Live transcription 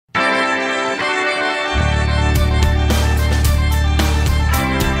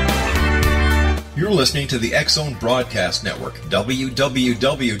listening to the X-Zone Broadcast Network,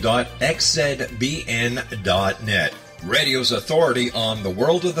 www.xzbn.net. Radio's authority on the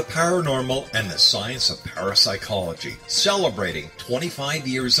world of the paranormal and the science of parapsychology, celebrating 25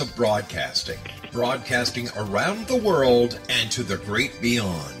 years of broadcasting around the world and to the great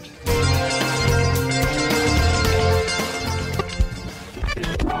beyond.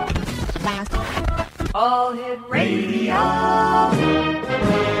 All Hit Radio.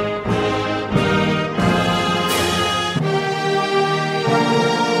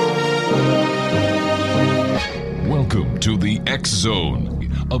 Welcome to the X-Zone,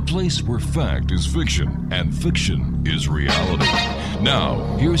 a place where fact is fiction and fiction is reality.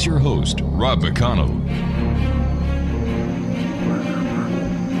 Now, here's your host, Rob McConnell.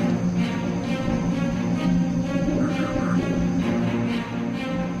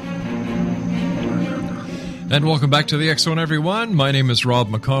 And welcome back to the X-Zone, everyone. My name is Rob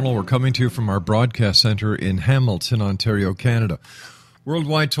McConnell. We're coming to you from our broadcast center in Hamilton, Ontario, Canada.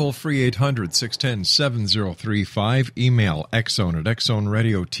 Worldwide toll-free 800-610-7035. Email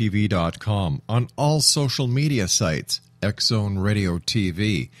xzone@xzoneradiotv.com. On all social media sites, X-Zone Radio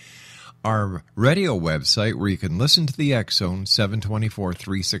TV. Our radio website where you can listen to the X-Zone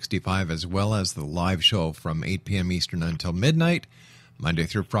 7/24/365, as well as the live show from 8 p.m. Eastern until midnight, Monday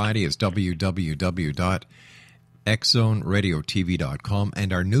through Friday, is www.xzoneradiotv.com,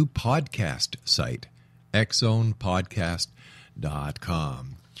 and our new podcast site, xzonepodcast.com.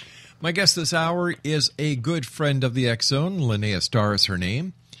 My guest this hour is a good friend of the X-Zone. Linnea Starr is her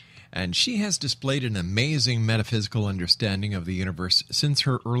name, and she has displayed an amazing metaphysical understanding of the universe since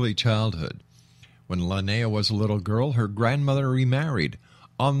her early childhood. When Linnea was a little girl, her grandmother remarried.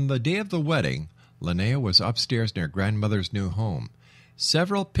 On the day of the wedding, Linnea was upstairs in her grandmother's new home.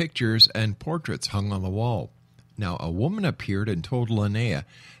 Several pictures and portraits hung on the wall. Now, a woman appeared and told Linnea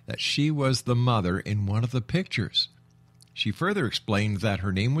that she was the mother in one of the pictures. She further explained that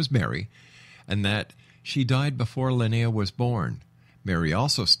her name was Mary and that she died before Linnea was born. Mary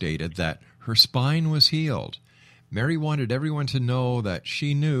also stated that her spine was healed. Mary wanted everyone to know that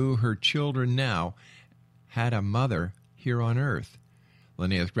she knew her children now had a mother here on earth.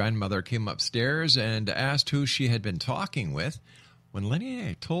 Linnea's grandmother came upstairs and asked who she had been talking with. When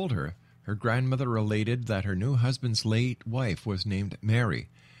Linnea told her, her grandmother related that her new husband's late wife was named Mary,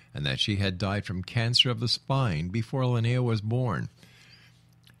 and that she had died from cancer of the spine before Linnea was born.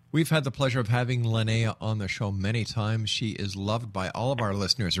 We've had the pleasure of having Linnea on the show many times. She is loved by all of our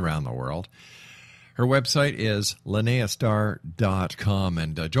listeners around the world. Her website is linneastar.com,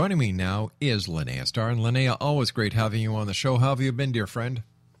 and joining me now is Linnea Starr. And Linnea, always great having you on the show. How have you been, dear friend?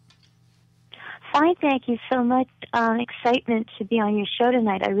 Fine, thank you so much. Excitement to be on your show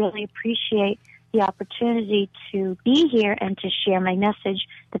tonight. I really appreciate the opportunity to be here and to share my message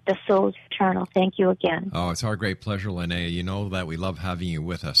that the soul is eternal. Thank you again. Oh, it's our great pleasure, Linnea. You know that we love having you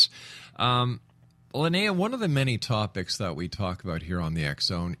with us. Linnea, one of the many topics that we talk about here on the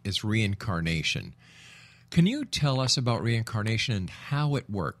X-Zone is reincarnation. Can you tell us about reincarnation and how it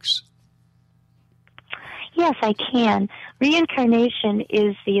works? Yes, I can. Reincarnation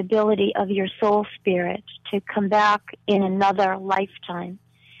is the ability of your soul spirit to come back in another lifetime.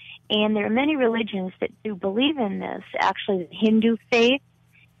 And there are many religions that do believe in this. Actually, the Hindu faith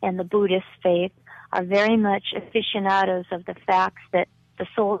and the Buddhist faith are very much aficionados of the facts that the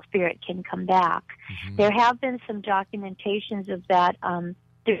soul spirit can come back. Mm-hmm. There have been some documentations of that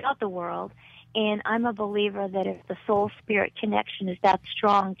throughout the world, and I'm a believer that if the soul spirit connection is that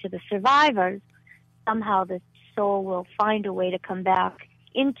strong to the survivors, somehow the soul will find a way to come back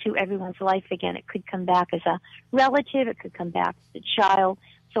into everyone's life again. It could come back as a relative. It could come back as a child.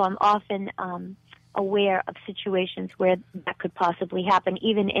 So I'm often aware of situations where that could possibly happen,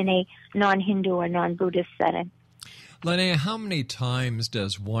 even in a non-Hindu or non-Buddhist setting. Linnea, how many times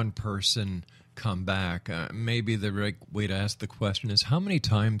does one person come back? Maybe the right way to ask the question is, how many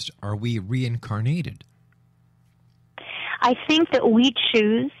times are we reincarnated? I think that we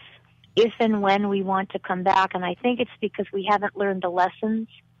choose if and when we want to come back, and I think it's because we haven't learned the lessons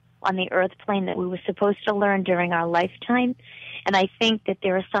on the earth plane that we were supposed to learn during our lifetime. And I think that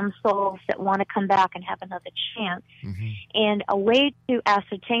there are some souls that want to come back and have another chance. Mm-hmm. And a way to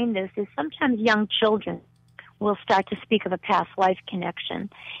ascertain this is sometimes young children will start to speak of a past life connection.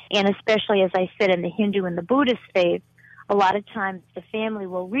 And especially, as I said, in the Hindu and the Buddhist faith, a lot of times the family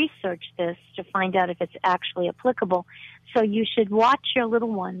will research this to find out if it's actually applicable. So you should watch your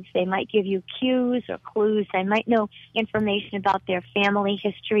little ones. They might give you cues or clues. They might know information about their family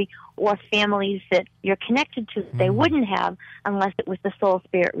history or families that you're connected to that they wouldn't have unless it was the soul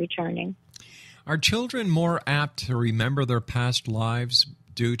spirit returning. Are children more apt to remember their past lives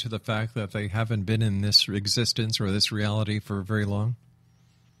due to the fact that they haven't been in this existence or this reality for very long?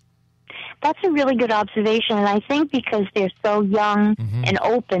 That's a really good observation, and I think because they're so young and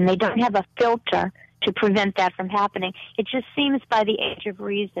open, they don't have a filter to prevent that from happening. It just seems by the age of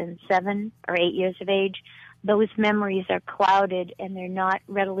reason, 7 or 8 years of age, those memories are clouded and they're not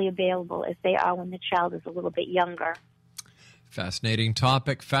readily available as they are when the child is a little bit younger. Fascinating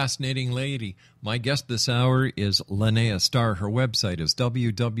topic, fascinating lady. My guest this hour is Linnea Starr. Her website is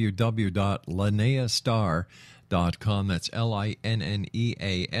www.linneastar.com. That's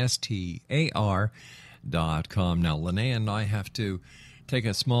LINNEASTAR.com. Now, Linnea and I have to take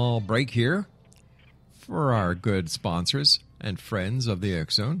a small break here for our good sponsors and friends of the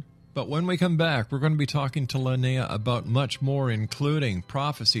X Zone. But when we come back, we're going to be talking to Linnea about much more, including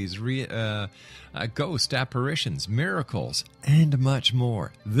prophecies, ghost apparitions, miracles, and much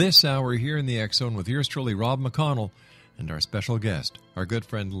more. This hour here in the X Zone with yours truly, Rob McConnell, and our special guest, our good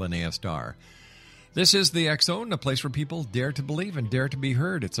friend Linnea Starr. This is the X Zone, a place where people dare to believe and dare to be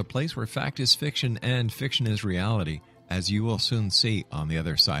heard. It's a place where fact is fiction and fiction is reality, as you will soon see on the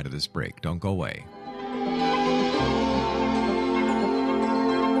other side of this break. Don't go away.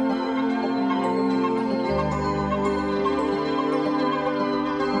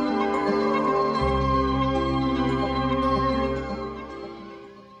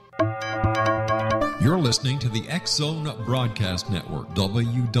 You're listening to the X Zone Broadcast Network,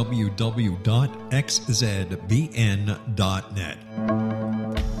 www.xzbn.net.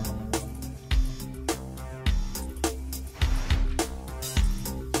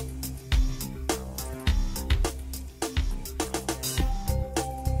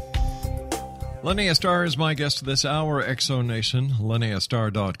 Linnea Starr is my guest this hour, X Zone Nation.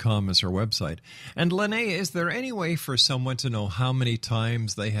 LinneaStarr.com is her website. And Linnea, is there any way for someone to know how many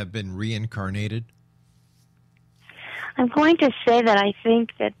times they have been reincarnated? I'm going to say that I think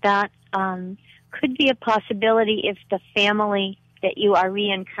that could be a possibility if the family that you are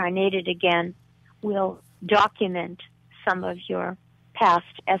reincarnated again will document some of your past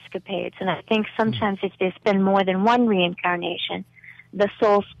escapades. And I think sometimes if there's been more than one reincarnation, the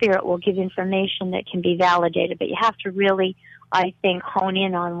soul spirit will give information that can be validated. But you have to really, I think, hone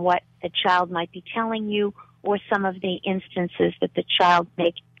in on what the child might be telling you, or some of the instances that the child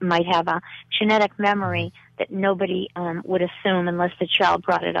might have a genetic memory that nobody would assume unless the child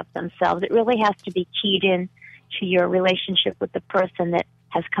brought it up themselves. It really has to be keyed in to your relationship with the person that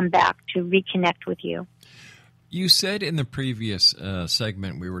has come back to reconnect with you. You said in the previous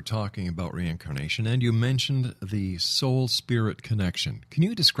segment we were talking about reincarnation, and you mentioned the soul-spirit connection. Can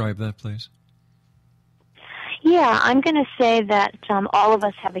you describe that, please? Yeah, I'm going to say that all of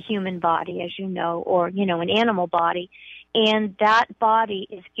us have a human body, as you know, or, an animal body, and that body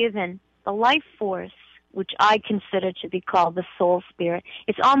is given the life force, which I consider to be called the soul spirit.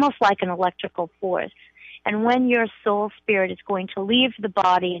 It's almost like an electrical force. And when your soul spirit is going to leave the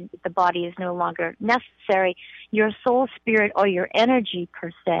body and the body is no longer necessary, your soul spirit or your energy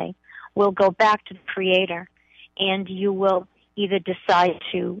per se will go back to the Creator, and you will either decide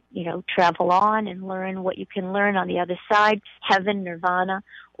to, travel on and learn what you can learn on the other side, heaven, nirvana,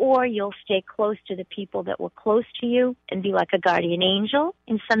 or you'll stay close to the people that were close to you and be like a guardian angel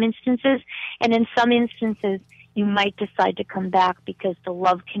in some instances. And in some instances, you might decide to come back because the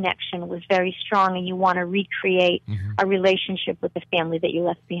love connection was very strong and you want to recreate a relationship with the family that you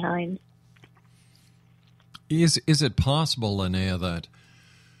left behind. Is it possible, Linnea,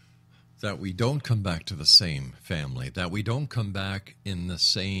 that we don't come back to the same family, that we don't come back in the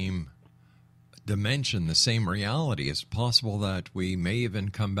same dimension, the same reality? Is it possible that we may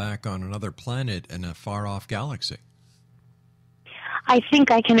even come back on another planet in a far-off galaxy? I think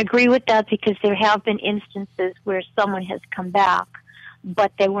I can agree with that because there have been instances where someone has come back,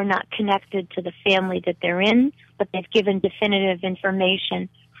 but they were not connected to the family that they're in, but they've given definitive information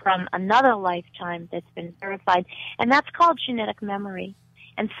from another lifetime that's been verified, and that's called genetic memory.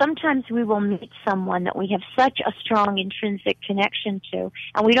 And sometimes we will meet someone that we have such a strong intrinsic connection to,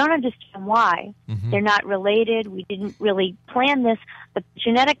 and we don't understand why. They're not related. We didn't really plan this, but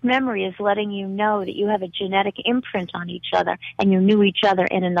genetic memory is letting you know that you have a genetic imprint on each other, and you knew each other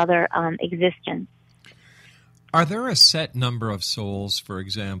in another existence. Are there a set number of souls, for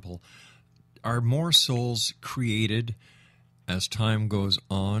example? Are more souls created as time goes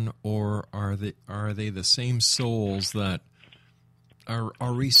on, or are they the same souls that are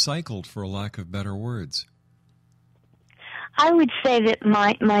recycled, for lack of better words? I would say that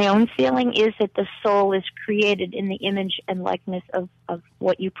my own feeling is that the soul is created in the image and likeness of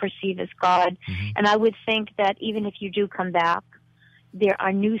what you perceive as God. And I would think that even if you do come back, there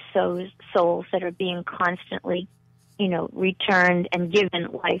are new souls that are being constantly, returned and given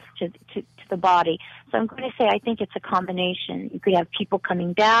life to the body. So I'm going to say I think it's a combination. You could have people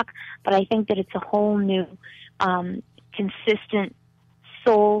coming back, but I think that it's a whole new consistent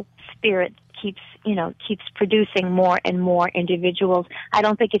soul spirit keeps producing more and more individuals. I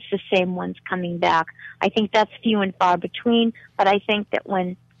don't think it's the same ones coming back. I think that's few and far between, but I think that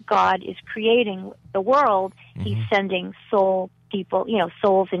when God is creating the world, He's sending soul people,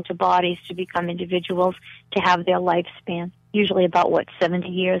 souls into bodies to become individuals, to have their lifespan. Usually about 70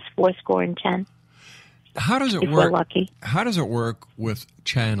 years, 80. How does it if work? We're lucky. How does it work with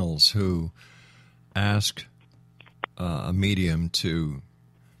channels who ask a medium to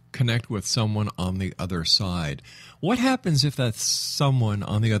connect with someone on the other side? What happens if that someone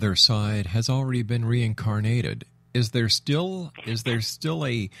on the other side has already been reincarnated? Is there still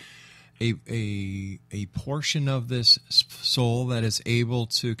a portion of this soul that is able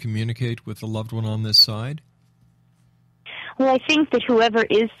to communicate with the loved one on this side? Well, I think that whoever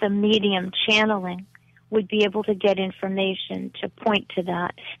is the medium channeling would be able to get information to point to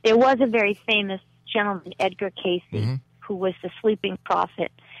that. There was a very famous gentleman, Edgar Cayce, who was the sleeping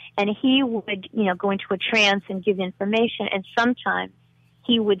prophet, and he would, go into a trance and give information, and sometimes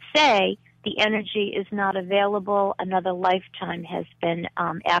he would say, the energy is not available, another lifetime has been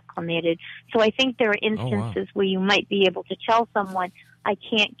acclimated. So I think there are instances where you might be able to tell someone, I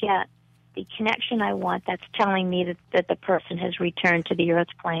can't get the connection I want, that's telling me that the person has returned to the earth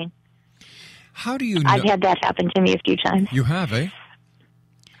plane. How do you know? I've had that happen to me a few times. You have, eh?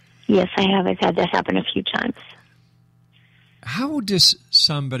 Yes, I have. I've had that happen a few times. How does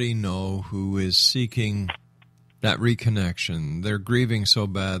somebody know who is seeking that reconnection? They're grieving so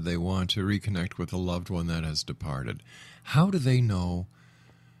bad they want to reconnect with a loved one that has departed. How do they know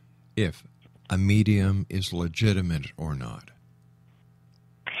if a medium is legitimate or not?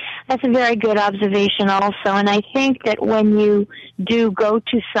 That's a very good observation also, and I think that when you do go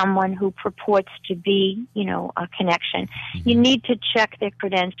to someone who purports to be, a connection, you need to check their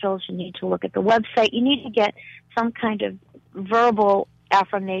credentials, you need to look at the website, you need to get some kind of verbal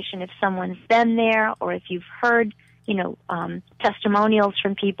affirmation if someone's been there or if you've heard, testimonials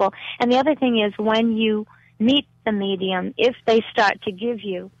from people. And the other thing is when you meet the medium, if they start to give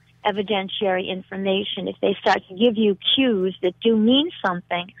you evidentiary information, if they start to give you cues that do mean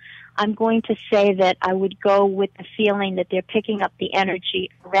something, I'm going to say that I would go with the feeling that they're picking up the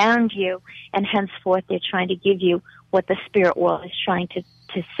energy around you, and henceforth they're trying to give you what the spirit world is trying to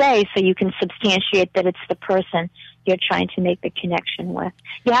say, so you can substantiate that it's the person you're trying to make the connection with.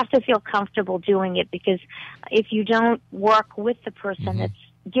 You have to feel comfortable doing it, because if you don't work with the person that's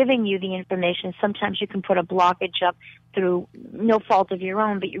giving you the information, sometimes you can put a blockage up through no fault of your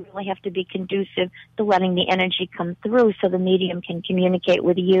own, but you really have to be conducive to letting the energy come through so the medium can communicate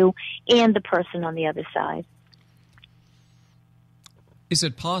with you and the person on the other side. Is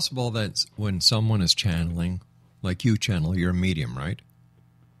it possible that when someone is channeling, like you channel, you're a medium, right?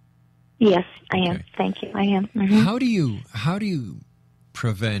 Yes, I am. Thank you. I am. How do you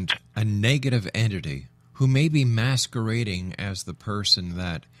prevent a negative entity who may be masquerading as the person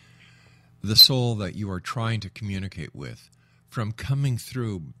that the soul that you are trying to communicate with from coming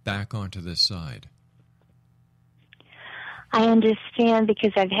through back onto this side? I understand,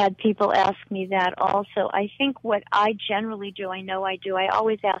 because I've had people ask me that also. I think what I generally do, I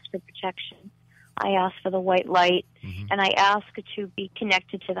always ask for protection. I ask for the white light, and I ask to be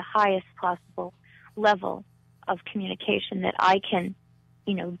connected to the highest possible level of communication that I can,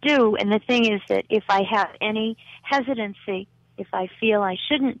 do. And the thing is that if I have any hesitancy, if I feel I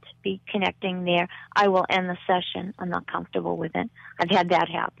shouldn't be connecting there, I will end the session. I'm not comfortable with it. I've had that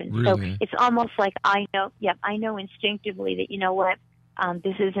happen. Really? So it's almost like I know instinctively that,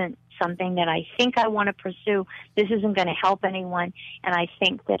 this isn't something that I think I want to pursue. This isn't going to help anyone, and I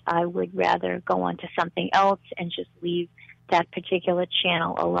think that I would rather go on to something else and just leave that particular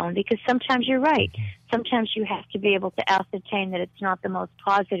channel alone, because sometimes you're right. Sometimes you have to be able to ascertain that it's not the most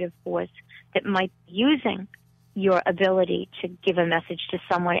positive force that might be using your ability to give a message to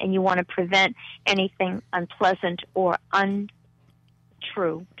someone, and you want to prevent anything unpleasant or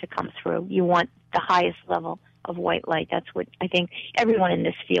untrue to come through. You want the highest level of white light. That's what I think everyone in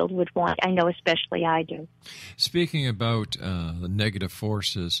this field would want. I know especially I do. Speaking about the negative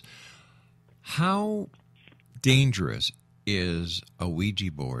forces, how dangerous is a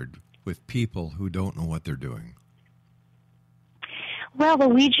Ouija board with people who don't know what they're doing? Well, the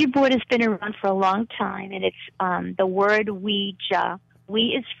Ouija board has been around for a long time, and it's the word Ouija.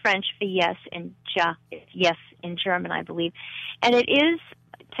 Oui is French for yes, and ja is yes in German, I believe. And it is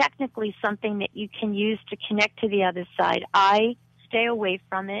technically something that you can use to connect to the other side. I stay away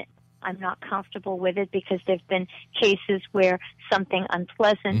from it. I'm not comfortable with it because there've been cases where something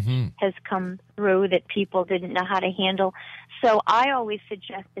unpleasant has come through that people didn't know how to handle. So I always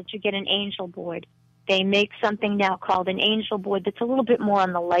suggest that you get an angel board. They make something now called an angel board that's a little bit more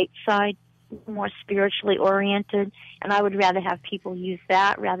on the light side, more spiritually oriented, and I would rather have people use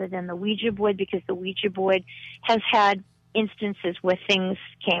that rather than the Ouija board, because the Ouija board has had instances where things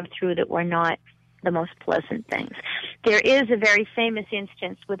came through that were not the most pleasant things. There is a very famous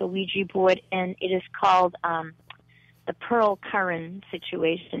instance with a Ouija board, and it is called the Pearl Curran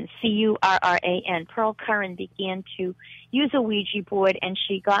situation, Curran. Pearl Curran began to use a Ouija board, and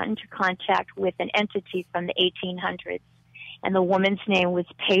she got into contact with an entity from the 1800s, and the woman's name was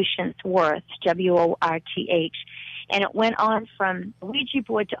Patience Worth, Worth, and it went on from Ouija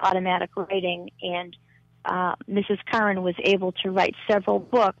board to automatic writing, and Mrs. Curran was able to write several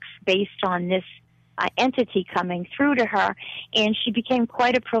books based on this entity coming through to her, and she became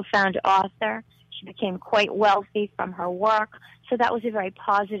quite a profound author. She became quite wealthy from her work, so that was a very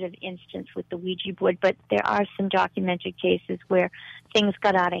positive instance with the Ouija board, but there are some documented cases where things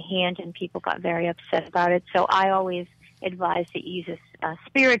got out of hand and people got very upset about it, so I always advise that you use a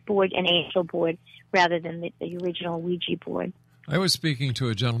spirit board and angel board rather than the original Ouija board. I was speaking to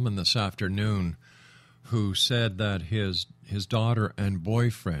a gentleman this afternoon who said that his daughter and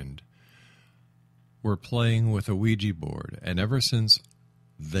boyfriend were playing with a Ouija board, and ever since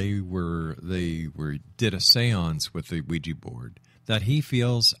they did a seance with the Ouija board, that he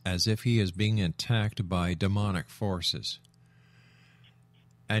feels as if he is being attacked by demonic forces.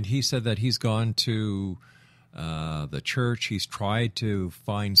 And he said that he's gone to the church. He's tried to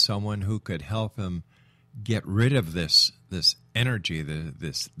find someone who could help him get rid of this energy.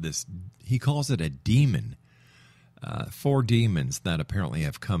 This he calls it a demon. 4 demons that apparently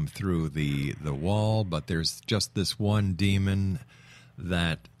have come through the wall, but there's just this one demon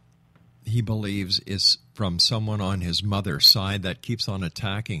that he believes is from someone on his mother's side that keeps on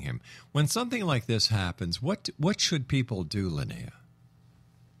attacking him. When something like this happens, what should people do, Linnea?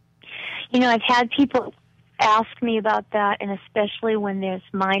 I've had people ask me about that, and especially when there's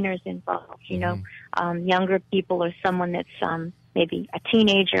minors involved, younger people or someone that's maybe a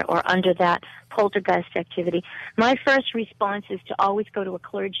teenager or under that poltergeist activity. My first response is to always go to a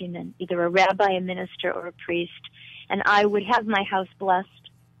clergyman, either a rabbi, a minister, or a priest, and I would have my house blessed.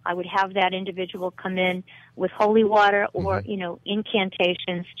 I would have that individual come in with holy water or,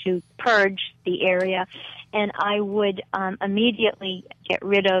 incantations to purge the area, and I would immediately get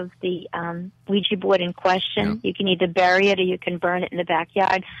rid of the Ouija board in question. Yeah. You can either bury it or you can burn it in the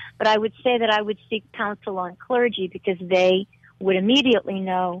backyard, but I would say that I would seek counsel on clergy because they would immediately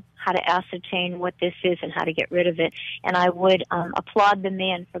know how to ascertain what this is and how to get rid of it, and I would applaud the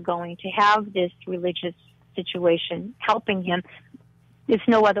man for going to have this religious situation helping him. There's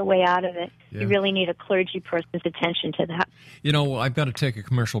no other way out of it. Yeah. You really need a clergy person's attention to that. I've got to take a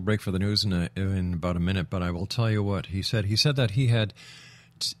commercial break for the news in about a minute, but I will tell you what he said. He said that he had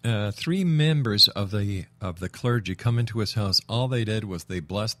 3 members of the clergy come into his house. All they did was they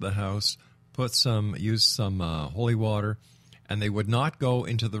blessed the house, used some holy water, and they would not go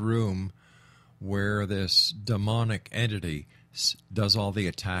into the room where this demonic entity does all the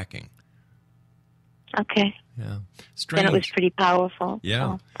attacking. Okay. Yeah. Strange. Then it was pretty powerful.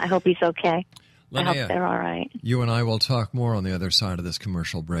 Yeah. So I hope he's okay. Linnea, I hope they're all right. You and I will talk more on the other side of this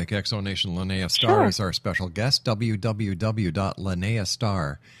commercial break. Exonation Linnea Starr is our special guest.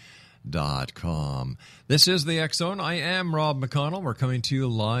 www.linneastarr.com. This is the X Zone. I am Rob McConnell. We're coming to you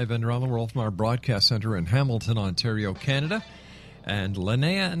live and around the world from our broadcast center in Hamilton, Ontario, Canada. And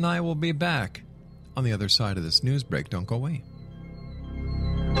Linnea and I will be back on the other side of this news break. Don't go away.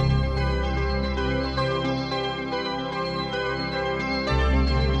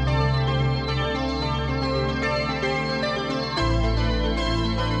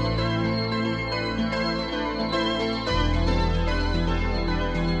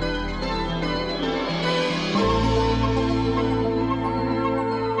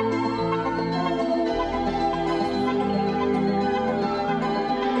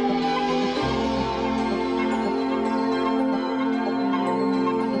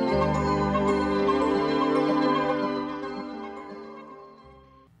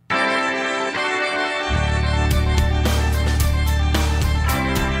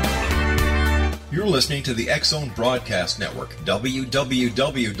 Listening to the X Zone Broadcast Network,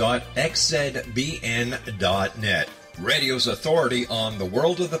 www.xzbn.net. Radio's authority on the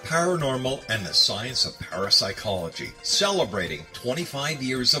world of the paranormal and the science of parapsychology, celebrating 25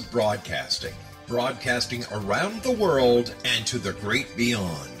 years of broadcasting around the world and to the great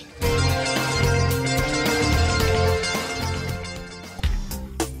beyond.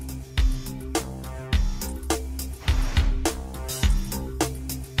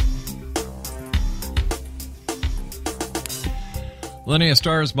 Linnea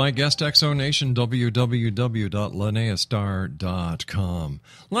Starr is my guest, Exonation, www.linneastarr.com.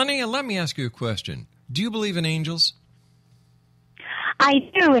 Linnea, let me ask you a question. Do you believe in angels?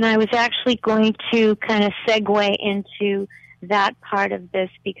 I do, and I was actually going to kind of segue into that part of this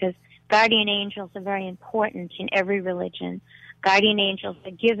because guardian angels are very important in every religion. Guardian angels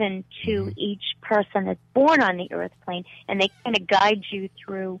are given to each person that's born on the earth plane, and they kind of guide you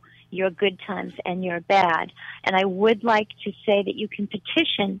through your good times and your bad. And I would like to say that you can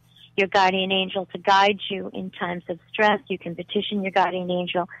petition your guardian angel to guide you in times of stress. You can petition your guardian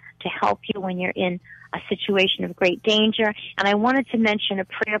angel to help you when you're in a situation of great danger. And I wanted to mention a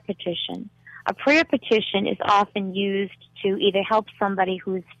prayer petition. A prayer petition is often used to either help somebody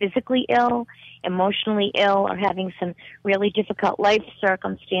who's physically ill, emotionally ill, or having some really difficult life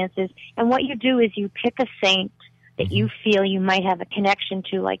circumstances. And what you do is you pick a saint that you feel you might have a connection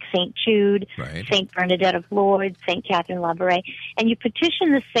to, like St. Jude, Right. St. Bernadette of Lourdes, St. Catherine Labouré, and you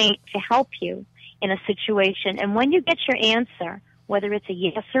petition the saint to help you in a situation. And when you get your answer, whether it's a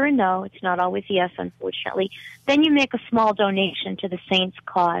yes or a no, it's not always yes, unfortunately, then you make a small donation to the saint's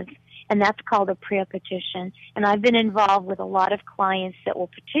cause, and that's called a prayer petition. And I've been involved with a lot of clients that will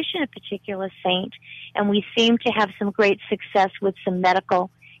petition a particular saint, and we seem to have some great success with some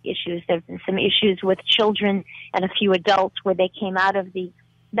medical issues. There have been some issues with children and a few adults where they came out of the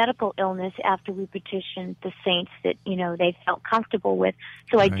medical illness after we petitioned the saints that, you know, they felt comfortable with.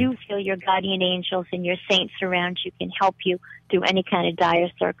 So I do feel your guardian angels and your saints around you can help you through any kind of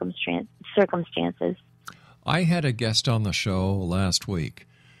dire circumstances. I had a guest on the show last week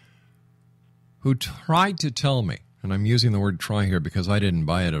who tried to tell me, and I'm using the word try here because I didn't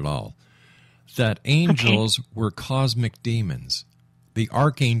buy it at all, that angels were cosmic demons. The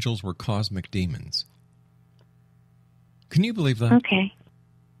archangels were cosmic demons. Can you believe that? Okay.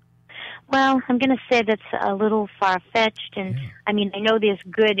 Well, I'm going to say that's a little far-fetched, and I mean, I know there's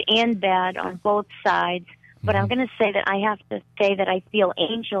good and bad on both sides, but I'm going to say that I have to say that I feel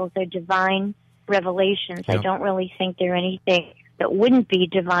angels are divine revelations. I don't really think they're anything that wouldn't be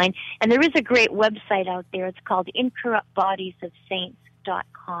divine. And there is a great website out there. It's called incorruptbodiesofsaints.com.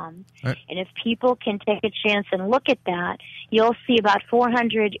 Right. And if people can take a chance and look at that, you'll see about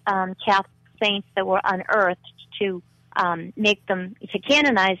 400 Catholic saints that were unearthed to make them, to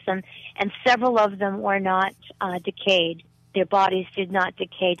canonize them, and several of them were not decayed. Their bodies did not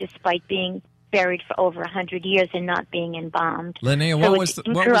decay despite being buried for over 100 years and not being embalmed. Linnea,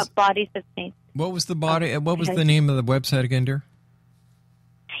 Bodies of Saints. What was the body? What was the name of the website again, dear?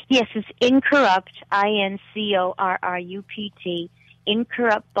 Yes, it's Incorrupt, INCORRUPT,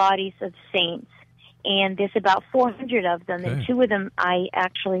 Incorrupt Bodies of Saints. And there's about 400 of them, and two of them I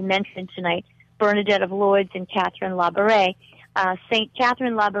actually mentioned tonight, Bernadette of Lourdes and Catherine Labouré. St.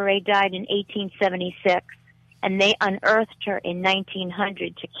 Catherine Labouré died in 1876, and they unearthed her in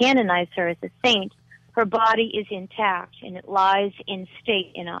 1900 to canonize her as a saint. Her body is intact, and it lies in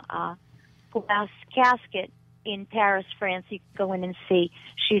state in a glass casket in Paris, France. You can go in and see.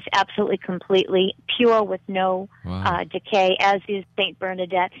 She's absolutely completely pure with no decay, as is St.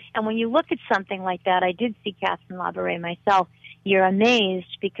 Bernadette. And when you look at something like that, I did see Catherine Labouré myself, you're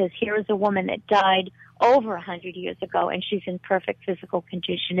amazed because here is a woman that died over 100 years ago, and she's in perfect physical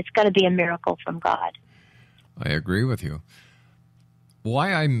condition. It's got to be a miracle from God. I agree with you.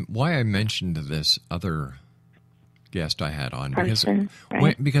 Why I mentioned this other guest I had on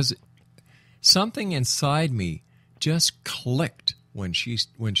because something inside me just clicked when she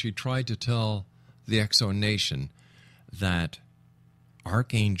tried to tell the Exonation that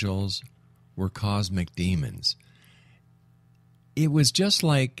archangels were cosmic demons. It was just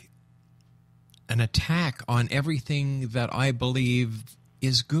like an attack on everything that I believe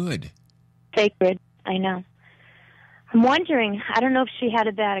is good. Sacred, I know. I'm wondering, I don't know if she had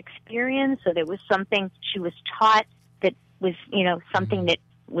a bad experience or there was something she was taught that was, something that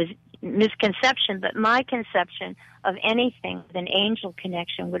was misconception, but my conception of anything with an angel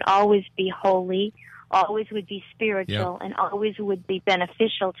connection would always be holy, always would be spiritual, and always would be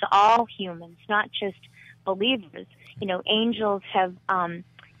beneficial to all humans, not just believers. Angels have,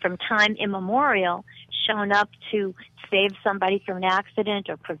 from time immemorial, shown up to save somebody from an accident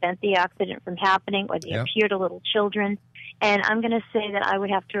or prevent the accident from happening, or they appear to little children. And I'm going to say that I would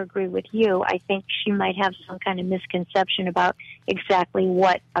have to agree with you. I think she might have some kind of misconception about exactly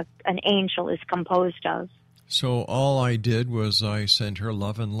what an angel is composed of. So all I did was I sent her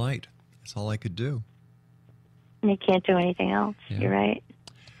love and light. That's all I could do. And you can't do anything else. Yeah. You're right.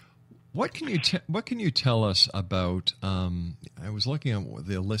 What can you tell us about? I was looking at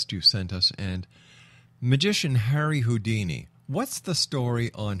the list you sent us, and magician Harry Houdini. What's the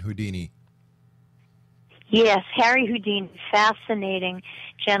story on Houdini? Yes, Harry Houdini, fascinating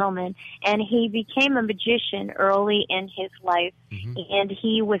gentleman, and he became a magician early in his life, and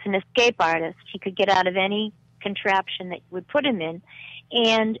he was an escape artist. He could get out of any contraption that you would put him in,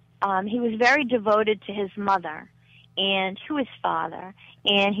 and he was very devoted to his mother and to his father,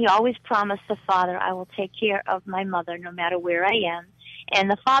 and he always promised the father, I will take care of my mother no matter where I am. And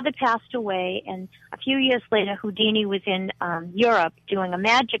the father passed away, and a few years later, Houdini was in Europe doing a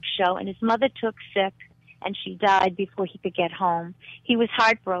magic show, and his mother took sick, and she died before he could get home. He was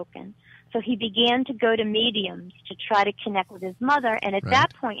heartbroken. So he began to go to mediums to try to connect with his mother, and at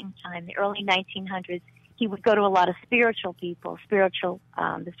that point in time, the early 1900s, he would go to a lot of spiritual people,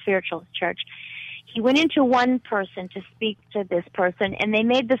 the spiritualist church. He went into one person to speak to this person, and they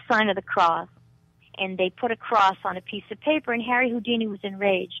made the sign of the cross, and they put a cross on a piece of paper, and Harry Houdini was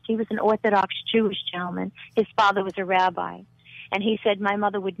enraged. He was an Orthodox Jewish gentleman. His father was a rabbi, and he said, my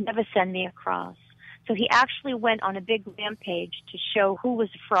mother would never send me a cross. So he actually went on a big rampage to show who was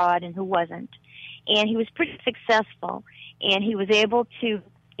a fraud and who wasn't. And he was pretty successful, and he was able to,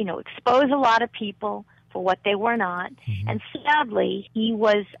 expose a lot of people for what they were not. And sadly, he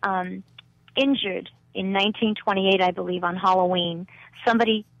was injured in 1928, I believe, on Halloween.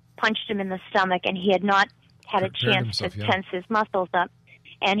 Somebody punched him in the stomach, and he had not had a chance to tense his muscles up,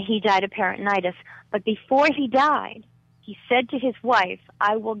 and he died of peritonitis. But before he died, he said to his wife,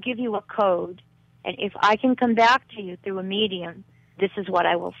 I will give you a code, and if I can come back to you through a medium, this is what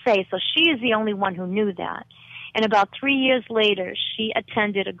I will say. So she is the only one who knew that. And about 3 years later, she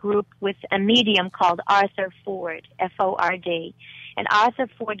attended a group with a medium called Arthur Ford, F-O-R-D. And Arthur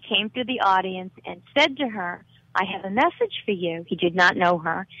Ford came through the audience and said to her, I have a message for you. He did not know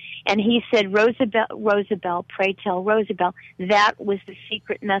her. And he said, Rosabelle, pray tell Rosabelle. That was the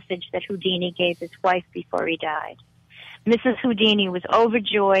secret message that Houdini gave his wife before he died. Mrs. Houdini was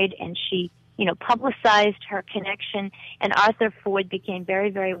overjoyed, and she publicized her connection, and Arthur Ford became very,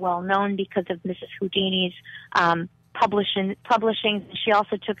 very well known because of Mrs. Houdini's publishing. She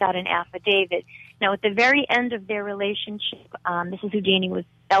also took out an affidavit. Now, at the very end of their relationship, Mrs. Houdini was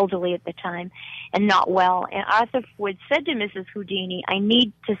elderly at the time and not well, and Arthur Ford said to Mrs. Houdini, I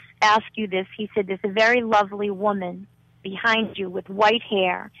need to ask you this. He said, there's a very lovely woman behind you with white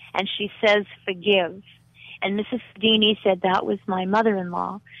hair, and she says, forgive. And Mrs. Houdini said, that was my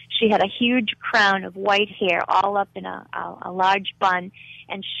mother-in-law. She had a huge crown of white hair all up in a large bun.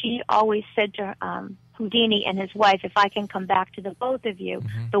 And she always said to Houdini and his wife, if I can come back to the both of you,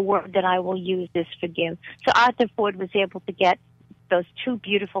 the word that I will use is forgive. So Arthur Ford was able to get those two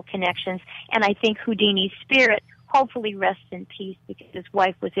beautiful connections. And I think Houdini's spirit hopefully rests in peace because his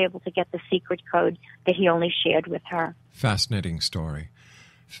wife was able to get the secret code that he only shared with her. Fascinating story.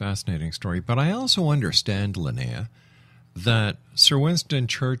 Fascinating story. But I also understand, Linnea, that Sir Winston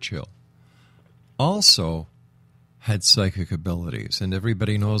Churchill also had psychic abilities, and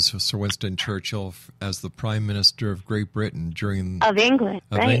everybody knows Sir Winston Churchill as the Prime Minister of Great Britain during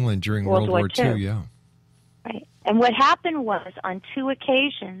England during World War II. Yeah, right. And what happened was, on two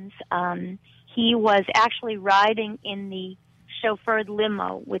occasions, he was actually riding in the chauffeured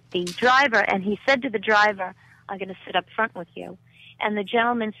limo with the driver, and he said to the driver, "I'm going to sit up front with you." And the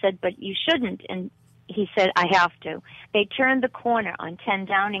gentleman said, "But you shouldn't." And he said, "I have to." They turned the corner on 10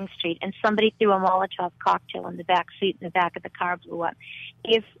 Downing Street, and somebody threw a Molotov cocktail in the back seat, and the back of the car blew up.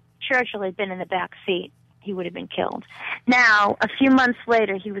 If Churchill had been in the back seat, he would have been killed. Now, a few months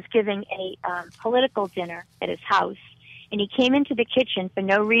later, he was giving a political dinner at his house, and he came into the kitchen for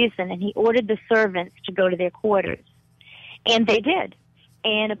no reason, and he ordered the servants to go to their quarters. And they did.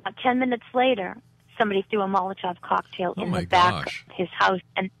 And about 10 minutes later, somebody threw a Molotov cocktail in the back of his house,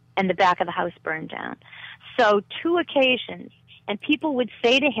 and the back of the house burned down. So 2 occasions, and people would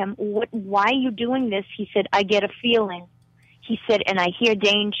say to him, "Why are you doing this?" He said, "I get a feeling." He said, "And I hear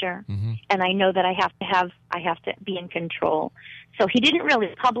danger, and I know that I have to be in control." So he didn't really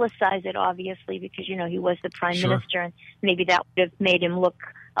publicize it, obviously, because he was the prime minister, and maybe that would have made him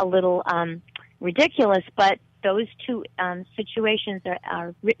look a little ridiculous. But those 2 situations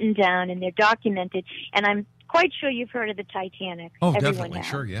are written down and they're documented, and I'm quite sure you've heard of the Titanic. Oh, Everyone definitely, has.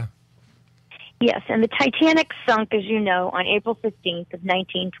 sure, yeah. Yes, and the Titanic sunk, as you know, on April 15th of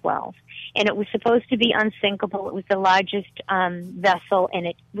 1912, and it was supposed to be unsinkable. It was the largest vessel, and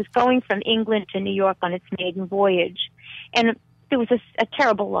it was going from England to New York on its maiden voyage, and there was a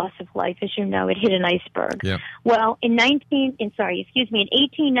terrible loss of life, as you know. It hit an iceberg. Yeah. Well, in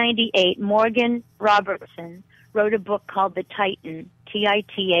 1898, Morgan Robertson wrote a book called The Titan,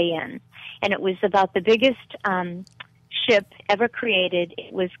 Titan, and it was about the biggest ship ever created.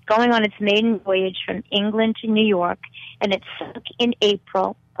 It was going on its maiden voyage from England to New York, and it sunk in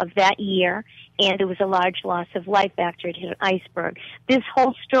April of that year, and there was a large loss of life after it hit an iceberg. This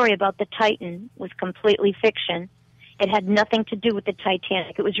whole story about the Titan was completely fiction. It had nothing to do with the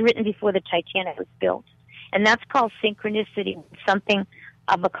Titanic. It was written before the Titanic was built. And that's called synchronicity. When something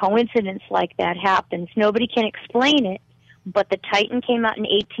of a coincidence like that happens, nobody can explain it, but the Titan came out in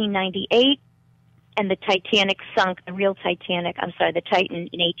 1898, and the Titanic sunk, the Titan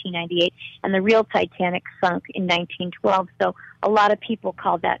in 1898, and the real Titanic sunk in 1912. So a lot of people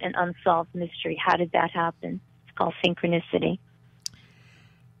call that an unsolved mystery. How did that happen? It's called synchronicity.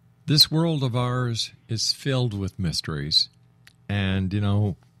 This world of ours is filled with mysteries.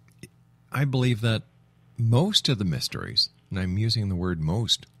 And, I believe that most of the mysteries, and I'm using the word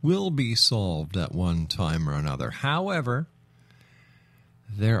most, will be solved at one time or another. However,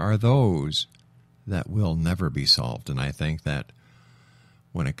 there are those that will never be solved. And I think that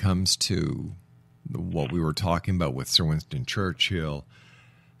when it comes to what we were talking about with Sir Winston Churchill,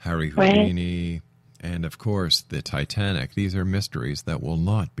 Harry Houdini, and of course the Titanic, these are mysteries that will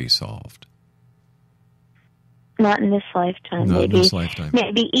not be solved. Not in this lifetime. Not in this lifetime.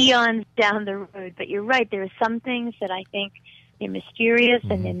 Maybe eons down the road. But you're right, there are some things that I think they're mysterious,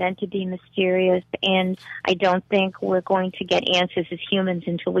 and they're meant to be mysterious, and I don't think we're going to get answers as humans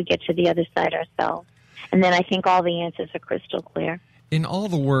until we get to the other side ourselves. And then I think all the answers are crystal clear. In all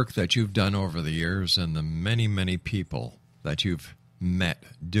the work that you've done over the years and the many, many people that you've met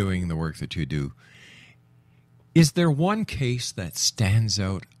doing the work that you do, is there one case that stands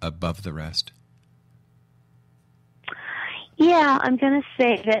out above the rest? Yeah, I'm going to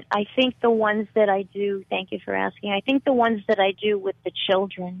say that I think the ones that I do, thank you for asking, I think the ones that I do with the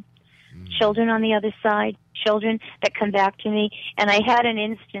children on the other side, children that come back to me. And I had an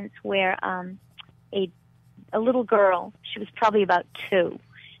instance where a little girl, she was probably about 2,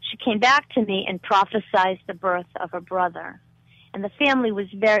 she came back to me and prophesied the birth of her brother. And the family was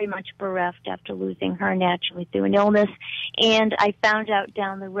very much bereft after losing her naturally through an illness. And I found out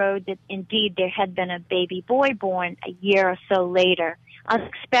down the road that indeed there had been a baby boy born a year or so later.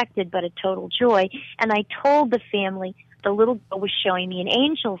 Unexpected, but a total joy. And I told the family the little girl was showing me an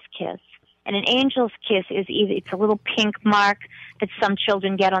angel's kiss. And an angel's kiss is it's a little pink mark that some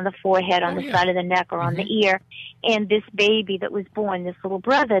children get on the forehead, on the side of the neck, or on the ear. And this baby that was born, this little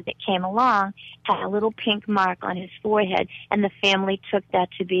brother that came along, had a little pink mark on his forehead, and the family took that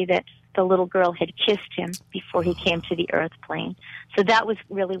to be that the little girl had kissed him before he came to the earth plane. So that was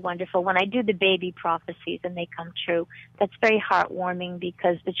really wonderful. When I do the baby prophecies and they come true, that's very heartwarming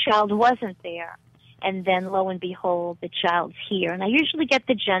because the child wasn't there. And then, lo and behold, the child's here. And I usually get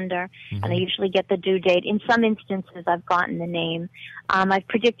the gender, and I usually get the due date. In some instances, I've gotten the name. I've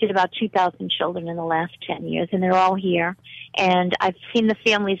predicted about 2,000 children in the last 10 years, and they're all here. And I've seen the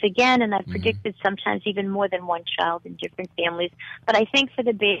families again, and I've predicted sometimes even more than one child in different families. But I think for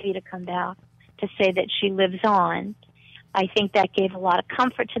the baby to come back to say that she lives on, I think that gave a lot of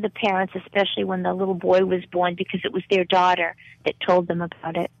comfort to the parents, especially when the little boy was born, because it was their daughter that told them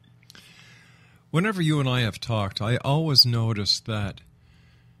about it. Whenever you and I have talked, I always notice that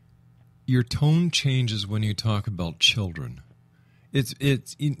your tone changes when you talk about children.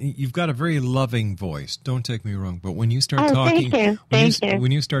 You've got a very loving voice. Don't take me wrong, but when you start talking,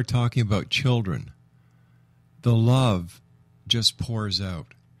 when you start talking about children, the love just pours out.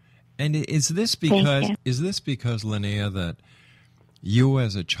 And is this because Linnea, that you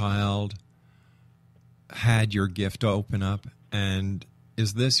as a child had your gift open up, and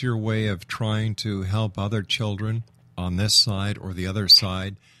is this your way of trying to help other children on this side or the other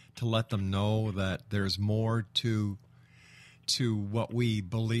side to let them know that there's more to what we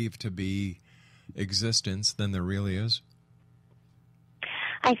believe to be existence than there really is?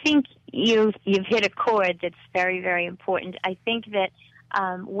 I think you've hit a chord that's very, very important. I think that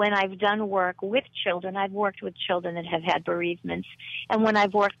when I've done work with children, I've worked with children that have had bereavements, and when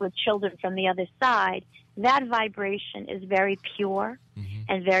I've worked with children from the other side, that vibration is very pure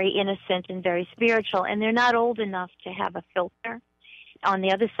and very innocent and very spiritual, and they're not old enough to have a filter on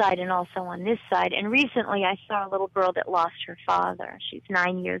the other side and also on this side. And recently I saw a little girl that lost her father. She's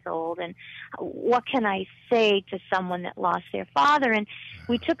 9 years old, and what can I say to someone that lost their father? And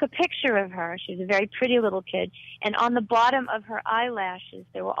we took a picture of her. She was a very pretty little kid, and on the bottom of her eyelashes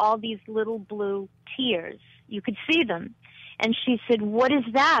there were all these little blue tears. You could see them. And she said, "What is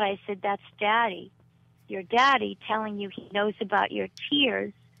that?" I said, "That's Daddy. Your daddy telling you he knows about your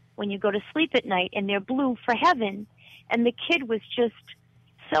tears when you go to sleep at night, and they're blue for heaven." And the kid was just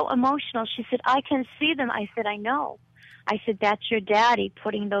so emotional. She said, "I can see them." I said, "I know." I said, "That's your daddy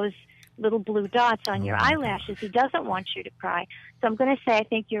putting those little blue dots on your eyelashes. He doesn't want you to cry. So I'm going to say I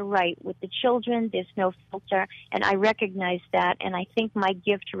think you're right. With the children, there's no filter, and I recognize that, and I think my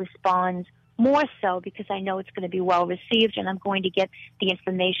gift responds more so because I know it's going to be well received, and I'm going to get the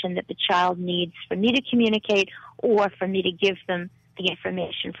information that the child needs for me to communicate or for me to give them the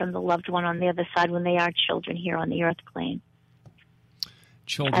information from the loved one on the other side when they are children here on the earth plane.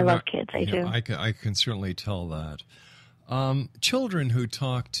 Children I love kids. I do. I can certainly tell that. Children who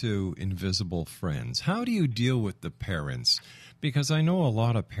talk to invisible friends, how do you deal with the parents? Because I know a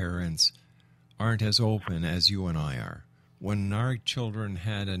lot of parents aren't as open as you and I are. When our children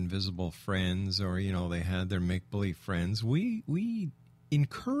had invisible friends or, they had their make-believe friends, we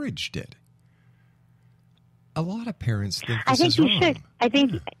encouraged it. A lot of parents think this is wrong. I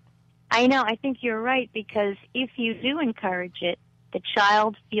think you should. I think you're right, because if you do encourage it, the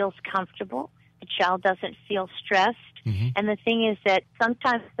child feels comfortable. The child doesn't feel stressed. Mm-hmm. And the thing is that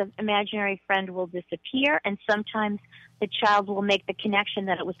sometimes the imaginary friend will disappear, and sometimes the child will make the connection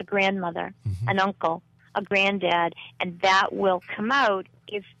that it was a grandmother, mm-hmm. an uncle, a granddad, and that will come out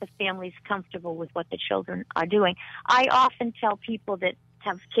if the family's comfortable with what the children are doing. I often tell people that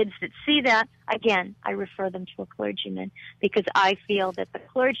have kids that see that, again, I refer them to a clergyman, because I feel that the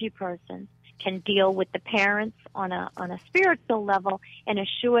clergy person can deal with the parents on a spiritual level and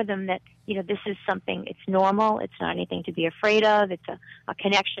assure them that, this is something, it's normal, it's not anything to be afraid of, it's a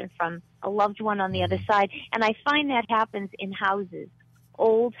connection from a loved one on the other side. And I find that happens in houses,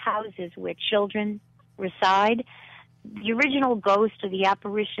 old houses where children reside. The original ghost or the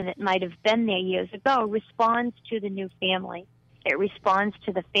apparition that might have been there years ago responds to the new family. It responds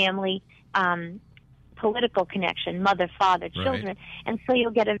to the family political connection, mother, father, children, right. And so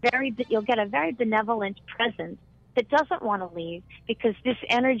you'll get a very benevolent presence that doesn't want to leave, because this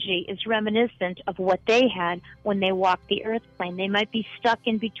energy is reminiscent of what they had when they walked the earth plane. They might be stuck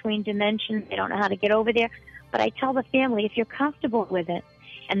in between dimensions; they don't know how to get over there. But I tell the family, if you're comfortable with it,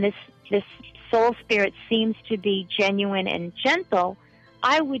 and this soul spirit seems to be genuine and gentle,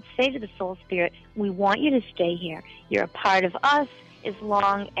 I would say to the soul spirit, we want you to stay here. You're a part of us as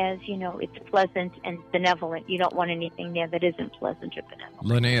long as, it's pleasant and benevolent. You don't want anything there that isn't pleasant or benevolent.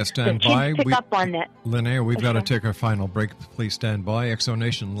 Linnea, stand so by. Pick up on that. Linnea, we've got to take our final break. Please stand by.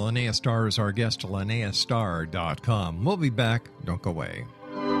 Exonation, Linnea Starr is our guest, LinneaStarr.com. We'll be back. Don't go away.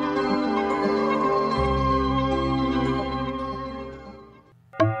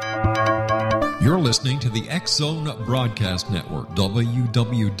 You're listening to the X Zone Broadcast Network,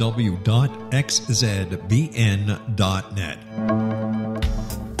 www.xzbn.net.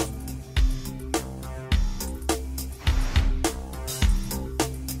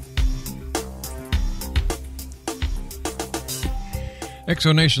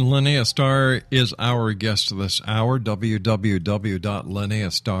 Exonation, Linnea Starr is our guest this hour,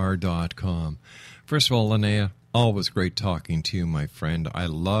 www.LinneaStarr.com. First of all, Linnea, always great talking to you, my friend. I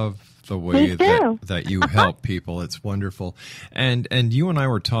love the way that you help people. It's wonderful. And you and I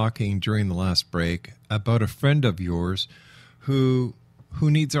were talking during the last break about a friend of yours who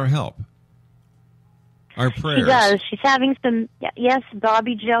needs our help. Our prayers. She does. She's having some, yes,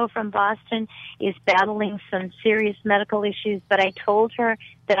 Bobby Joe from Boston is battling some serious medical issues, but I told her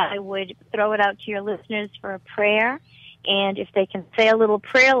that I would throw it out to your listeners for a prayer, and if they can say a little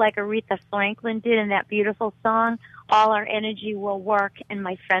prayer like Aretha Franklin did in that beautiful song, all our energy will work and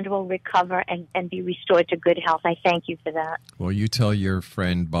my friend will recover and be restored to good health. I thank you for that. Well, you tell your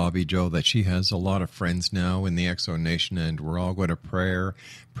friend Bobby Joe that she has a lot of friends now in the Exo Nation, and we're all going to pray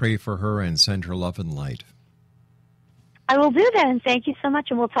for her and send her love and light. I will do that, and thank you so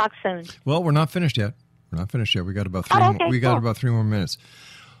much, and we'll talk soon. Well, we're not finished yet. We got about about 3 more minutes.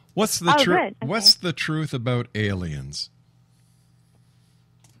 What's the truth? Okay. What's the truth about aliens?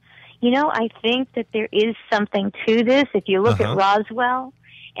 I think that there is something to this. If you look at Roswell,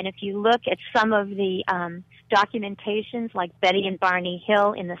 and if you look at some of the documentations like Betty and Barney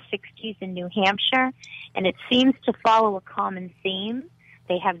Hill in the 60s in New Hampshire, and it seems to follow a common theme.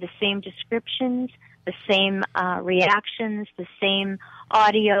 They have the same descriptions, the same reactions, the same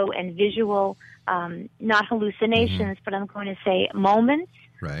audio and visual, not hallucinations, but I'm going to say moments.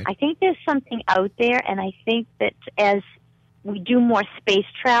 Right. I think there's something out there, and I think that as we do more space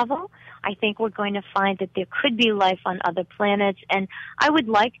travel, I think we're going to find that there could be life on other planets, and I would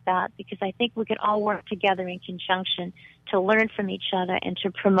like that because I think we could all work together in conjunction to learn from each other and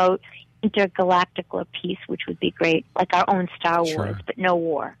to promote intergalactic peace, which would be great, like our own Star Wars, but no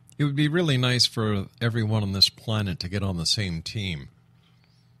war. It would be really nice for everyone on this planet to get on the same team.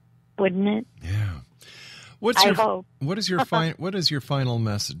 Wouldn't it? Yeah. I hope. What is your final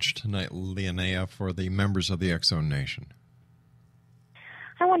message tonight, Linnea, for the members of the Exo Nation?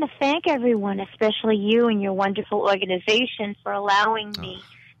 I want to thank everyone, especially you and your wonderful organization, for allowing me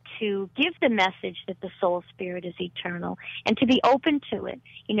to give the message that the soul spirit is eternal and to be open to it.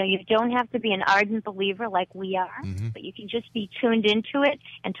 You know, you don't have to be an ardent believer like we are, but you can just be tuned into it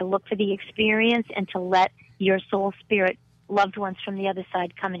and to look for the experience and to let your soul spirit, loved ones from the other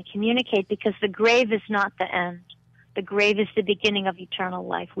side, come and communicate, because the grave is not the end. The grave is the beginning of eternal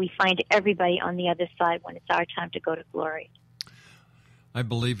life. We find everybody on the other side when it's our time to go to glory. I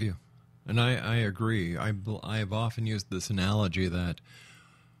believe you, and I agree. I have often used this analogy that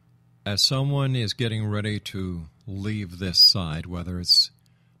as someone is getting ready to leave this side, whether it's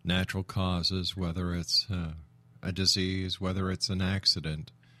natural causes, whether it's a disease, whether it's an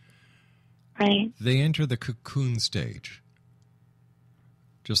accident, right, they enter the cocoon stage,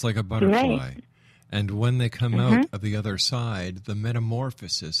 just like a butterfly. Right. And when they come out of the other side, the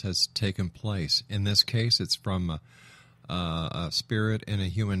metamorphosis has taken place. In this case, it's from a spirit in a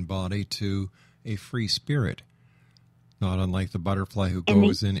human body to a free spirit, not unlike the butterfly who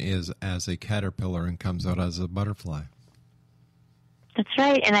goes in as a caterpillar and comes out as a butterfly. That's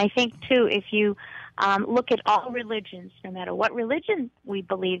right. And I think, too, if you look at all religions, no matter what religion we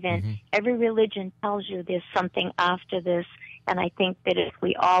believe in, every religion tells you there's something after this. And I think that if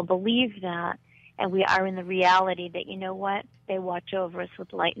we all believe that, and we are in the reality that, you know what, they watch over us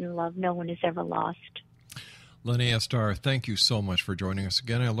with light and love, no one is ever lost. Linnea Starr, thank you so much for joining us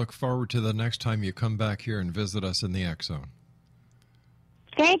again. I look forward to the next time you come back here and visit us in the X Zone.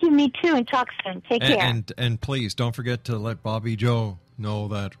 Thank you, me too, and talk soon. Take care. And please don't forget to let Bobby Joe know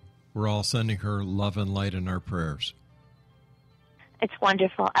that we're all sending her love and light in our prayers. It's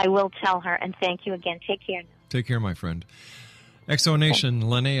wonderful. I will tell her, and thank you again. Take care now. Take care, my friend. Exonation,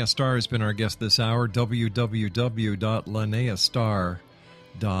 Linnea Starr has been our guest this hour,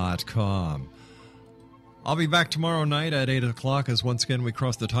 www.linneastarr.com. I'll be back tomorrow night at 8 o'clock as once again we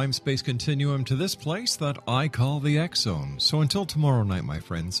cross the time-space continuum to this place that I call the X Zone. So until tomorrow night, my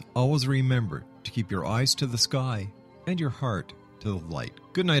friends, always remember to keep your eyes to the sky and your heart to the light.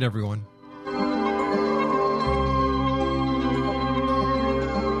 Good night, everyone.